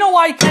Baptist, you know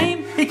why he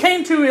came? He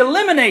came to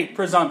eliminate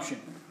presumption.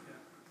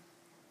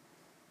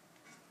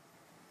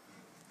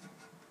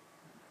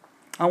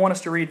 I want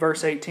us to read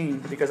verse 18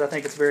 because I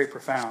think it's very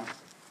profound.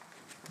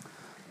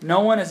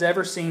 No one has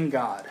ever seen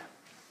God.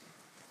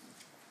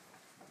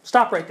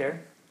 Stop right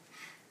there.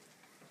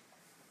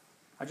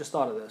 I just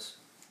thought of this.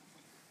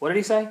 What did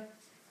he say?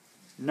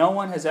 No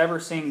one has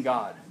ever seen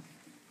God.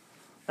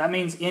 That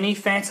means any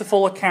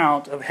fanciful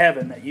account of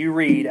heaven that you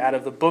read out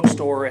of the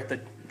bookstore at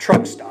the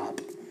truck stop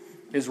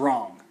is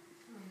wrong.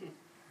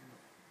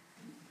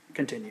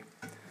 Continue.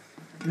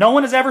 No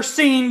one has ever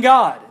seen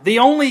God. The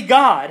only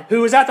God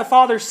who is at the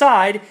Father's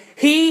side,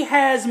 He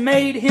has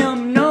made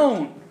Him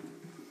known.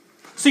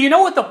 So you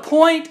know what the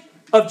point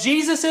of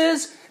Jesus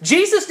is?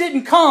 Jesus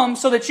didn't come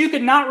so that you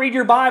could not read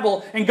your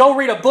Bible and go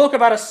read a book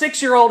about a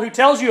 6-year-old who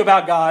tells you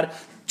about God.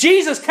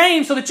 Jesus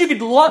came so that you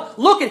could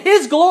look at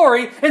His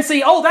glory and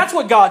see, oh, that's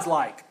what God's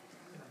like.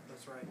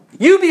 That's right.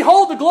 You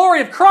behold the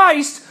glory of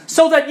Christ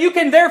so that you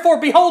can therefore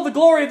behold the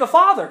glory of the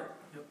Father.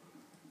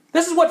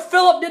 This is what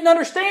Philip didn't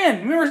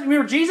understand.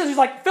 Remember Jesus? He's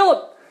like,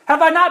 Philip,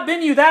 have I not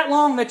been you that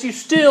long that you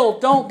still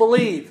don't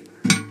believe?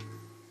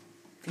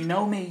 If you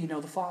know me, you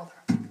know the Father.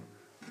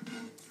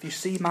 If you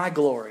see my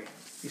glory,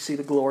 you see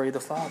the glory of the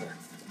Father.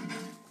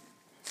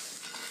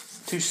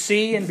 To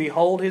see and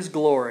behold His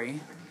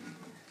glory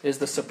is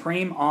the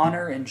supreme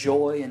honor and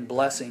joy and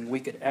blessing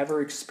we could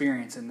ever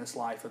experience in this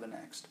life or the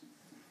next.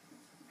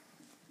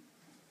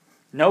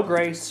 No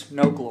grace,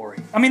 no glory.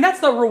 I mean,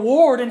 that's the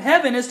reward in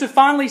heaven, is to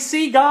finally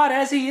see God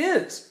as He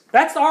is.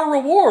 That's our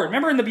reward.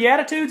 Remember in the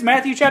Beatitudes,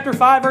 Matthew chapter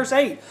 5, verse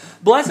 8.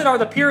 Blessed are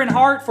the pure in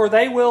heart, for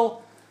they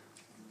will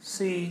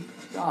see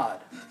God.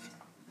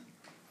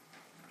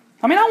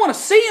 I mean, I want to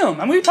see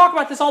Him. And we talk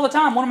about this all the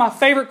time. One of my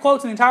favorite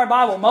quotes in the entire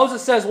Bible,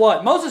 Moses says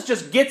what? Moses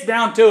just gets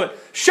down to it.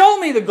 Show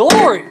me the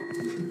glory.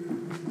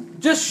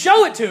 Just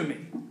show it to me.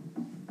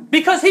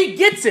 Because he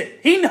gets it.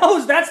 He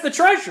knows that's the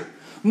treasure.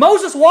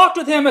 Moses walked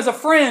with him as a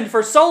friend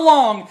for so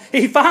long,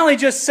 he finally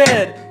just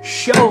said,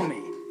 show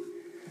me.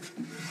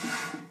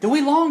 Do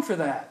we long for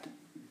that?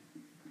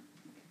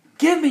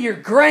 Give me your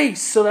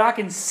grace so that I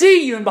can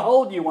see you and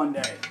behold you one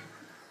day.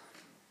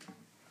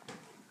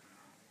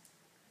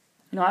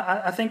 You know,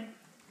 I think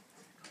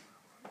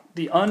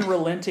the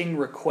unrelenting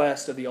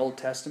request of the Old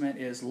Testament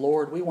is,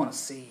 Lord, we want to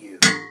see you.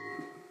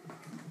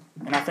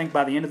 And I think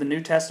by the end of the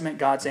New Testament,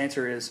 God's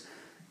answer is,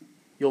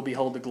 you'll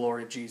behold the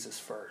glory of Jesus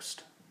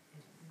first.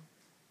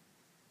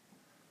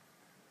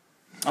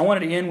 I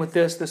wanted to end with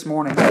this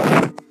morning.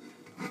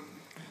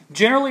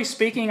 Generally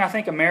speaking, I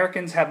think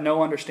Americans have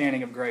no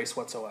understanding of grace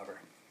whatsoever.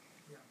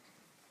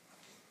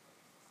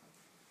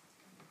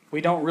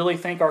 We don't really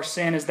think our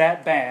sin is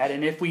that bad,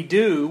 and if we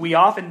do, we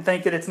often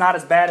think that it's not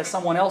as bad as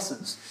someone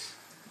else's.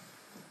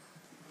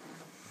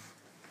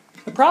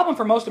 The problem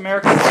for most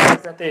Americans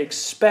is that they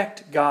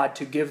expect God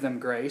to give them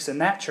grace,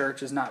 and that,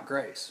 church, is not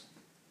grace.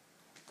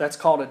 That's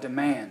called a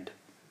demand.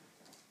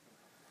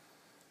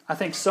 I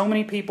think so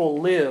many people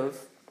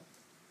live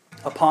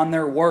upon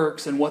their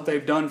works and what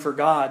they've done for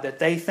God that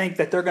they think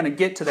that they're going to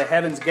get to the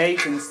heaven's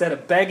gates, and instead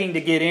of begging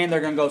to get in, they're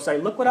going to go say,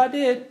 look what I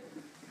did.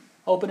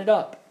 Open it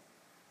up.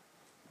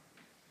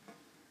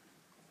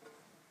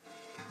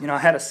 You know, I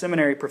had a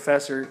seminary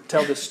professor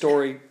tell this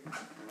story.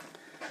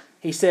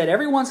 He said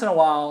every once in a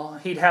while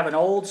he'd have an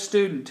old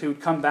student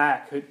who'd come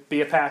back, who'd be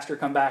a pastor,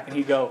 come back, and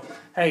he'd go,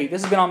 hey,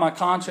 this has been on my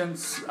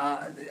conscience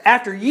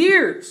after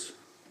years.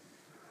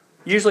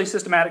 Usually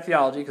systematic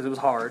theology, because it was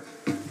hard.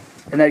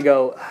 And they'd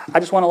go, I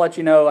just want to let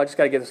you know, I just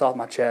got to get this off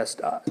my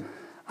chest.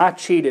 I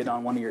cheated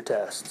on one of your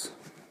tests.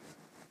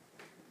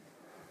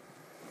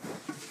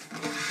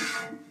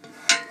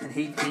 And And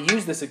he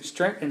used this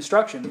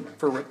instruction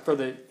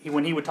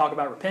when he would talk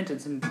about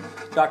repentance, and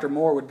Dr.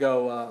 Moore would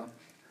go,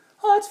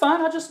 "Oh, that's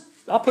fine.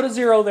 I'll put a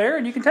 0 there,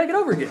 and you can take it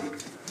over again."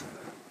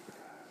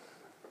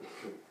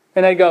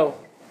 And they go,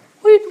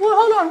 well,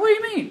 hold on. What do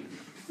you mean?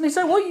 And they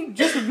say, "Well, you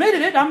just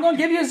admitted it. I'm going to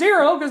give you a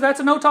 0 because that's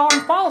a no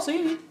tolerance policy.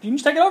 You can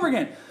just take it over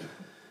again."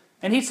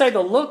 And he'd say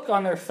the look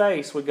on their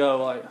face would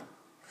go like,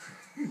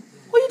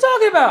 "What are you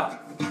talking about?"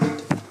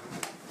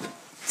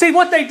 See,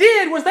 what they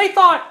did was they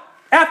thought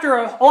after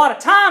a lot of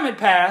time had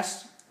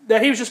passed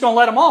that he was just going to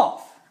let them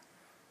off.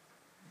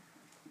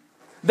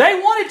 They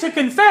wanted to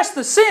confess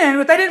the sin,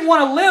 but they didn't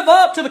want to live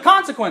up to the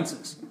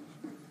consequences.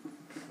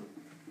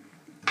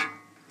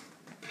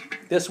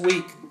 This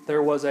week,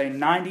 there was a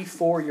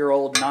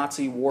 94-year-old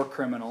Nazi war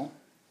criminal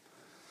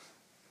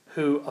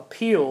who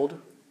appealed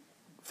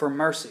for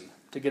mercy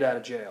to get out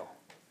of jail.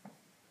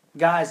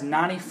 Guy's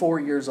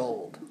 94 years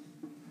old.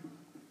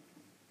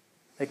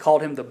 They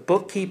called him the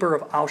bookkeeper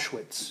of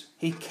Auschwitz.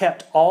 He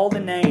kept all the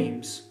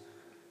names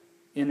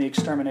in the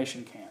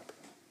extermination camp.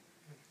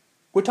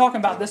 We're talking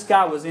about this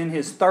guy was in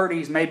his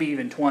 30s, maybe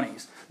even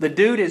 20s. The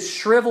dude is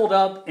shriveled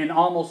up and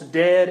almost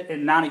dead at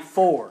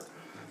 94.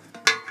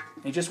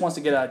 He just wants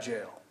to get out of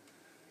jail.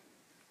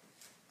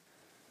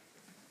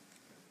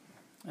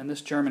 And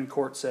this German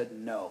court said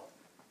no.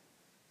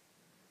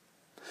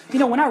 You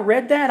know, when I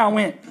read that, I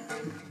went,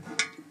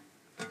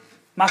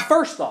 my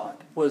first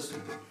thought was,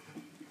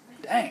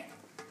 dang,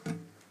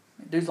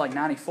 that dude's like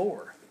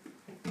 94.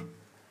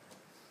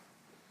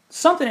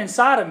 Something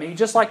inside of me,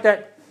 just like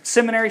that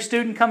seminary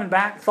student coming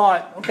back,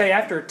 thought, okay,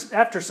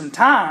 after some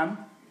time,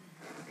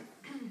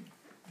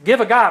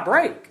 give a guy a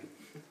break.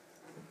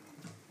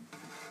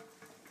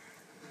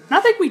 And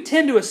I think we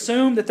tend to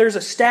assume that there's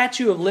a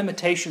statute of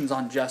limitations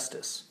on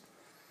justice.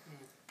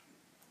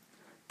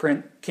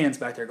 Ken's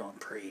back there going,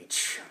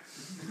 preach.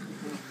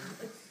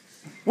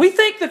 We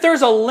think that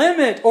there's a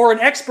limit or an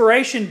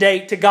expiration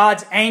date to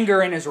God's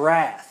anger and His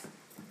wrath.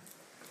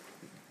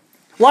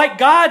 Like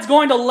God's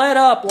going to let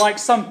up like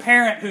some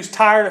parent who's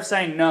tired of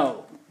saying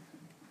no.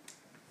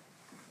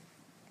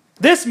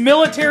 This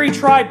military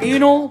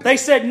tribunal, they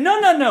said,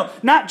 no.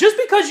 Not just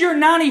because you're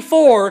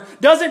 94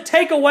 doesn't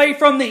take away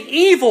from the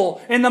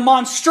evil and the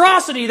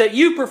monstrosity that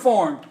you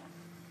performed.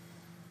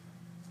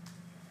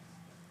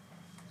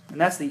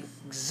 And that's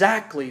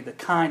exactly the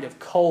kind of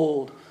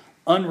cold,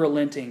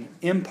 unrelenting,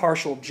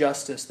 impartial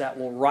justice that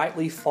will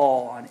rightly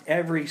fall on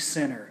every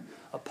sinner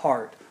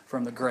apart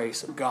from the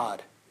grace of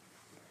God.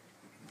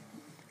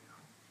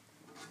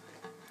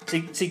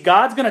 See,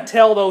 God's going to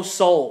tell those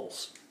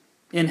souls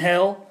in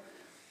hell,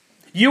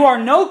 you are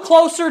no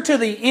closer to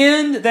the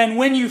end than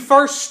when you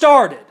first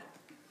started.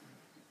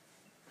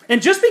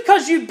 And just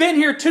because you've been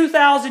here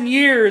 2,000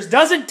 years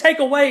doesn't take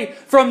away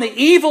from the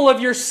evil of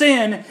your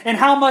sin and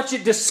how much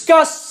it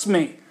disgusts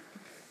me.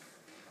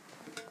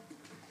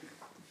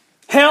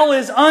 Hell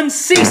is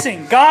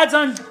unceasing.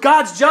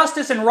 God's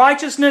justice and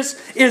righteousness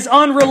is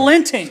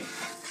unrelenting.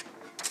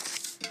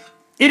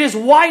 It is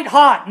white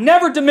hot,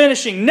 never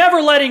diminishing,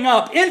 never letting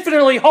up,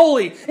 infinitely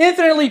holy,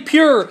 infinitely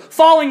pure,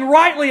 falling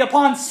rightly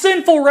upon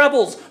sinful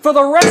rebels for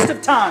the rest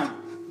of time.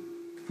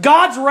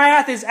 God's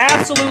wrath is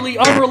absolutely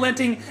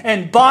unrelenting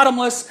and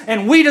bottomless,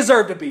 and we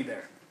deserve to be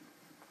there.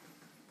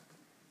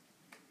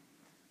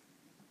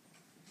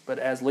 But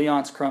as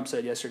Leonce Crump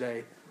said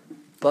yesterday,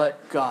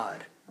 but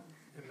God.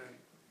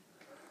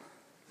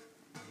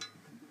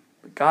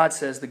 But God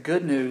says the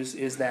good news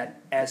is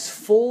that as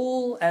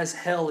full as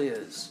hell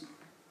is,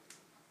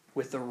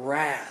 with the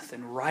wrath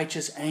and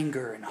righteous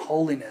anger and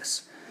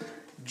holiness,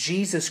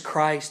 Jesus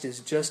Christ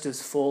is just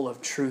as full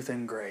of truth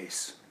and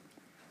grace.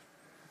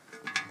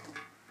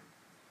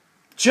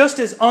 Just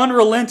as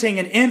unrelenting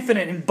and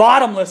infinite and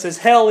bottomless as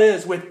hell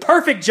is with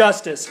perfect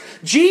justice,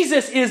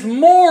 Jesus is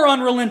more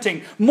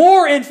unrelenting,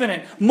 more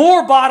infinite,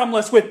 more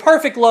bottomless with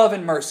perfect love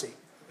and mercy.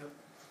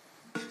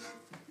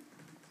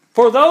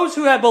 For those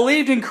who have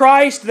believed in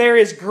Christ, there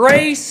is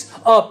grace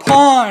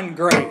upon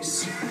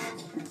grace.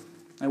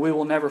 And we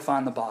will never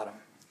find the bottom.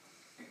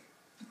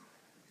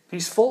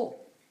 He's full.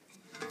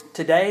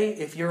 Today,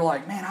 if you're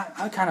like, man,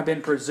 I've kind of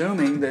been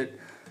presuming that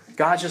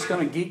God's just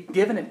going to keep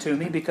giving it to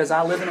me because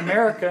I live in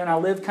America and I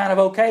live kind of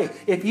okay.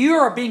 If you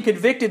are being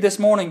convicted this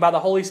morning by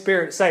the Holy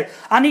Spirit, say,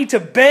 I need to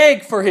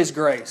beg for His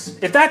grace.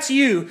 If that's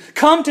you,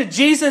 come to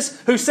Jesus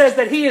who says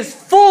that He is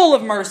full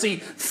of mercy,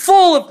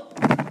 full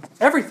of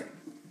everything.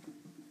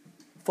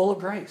 Full of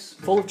grace,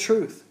 full of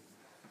truth.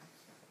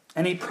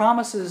 And He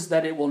promises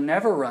that it will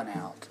never run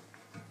out.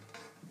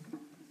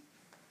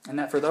 And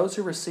that for those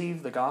who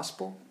receive the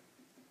gospel,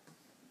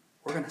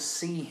 we're going to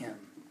see Him.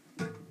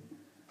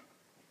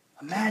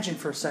 Imagine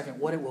for a second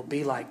what it will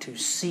be like to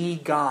see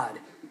God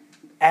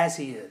as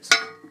He is,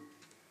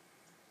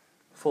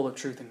 full of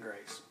truth and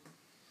grace.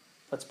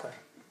 Let's pray.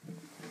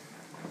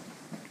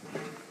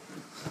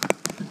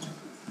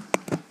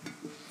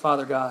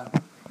 Father God,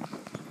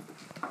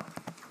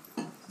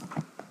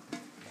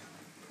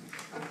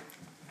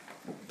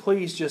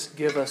 please just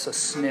give us a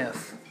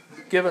sniff.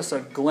 Give us a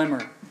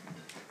glimmer.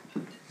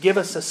 Give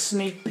us a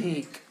sneak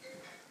peek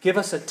Give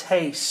us a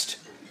taste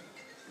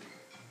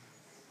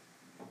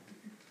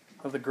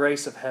of the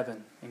grace of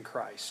heaven in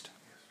Christ.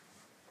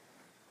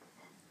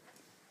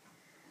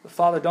 But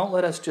Father, don't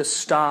let us just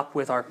stop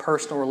with our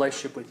personal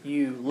relationship with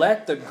You.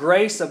 Let the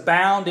grace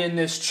abound in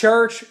this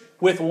church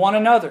with one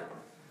another.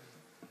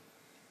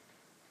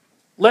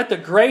 Let the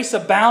grace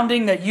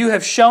abounding that You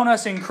have shown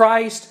us in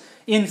Christ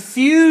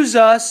infuse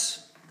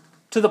us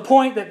to the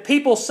point that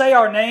people say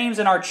our names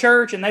in our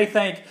church and they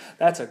think,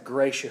 that's a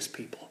gracious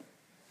people.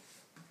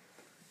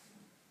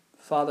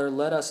 Father,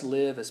 let us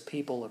live as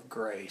people of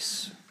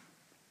grace.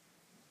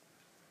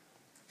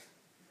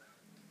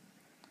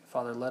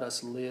 Father, let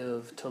us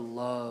live to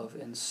love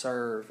and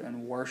serve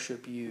and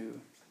worship You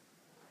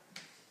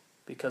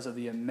because of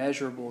the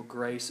immeasurable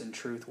grace and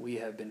truth we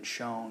have been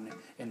shown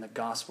in the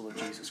gospel of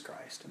Jesus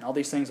Christ. And all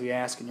these things we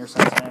ask in Your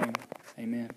Son's name. Amen.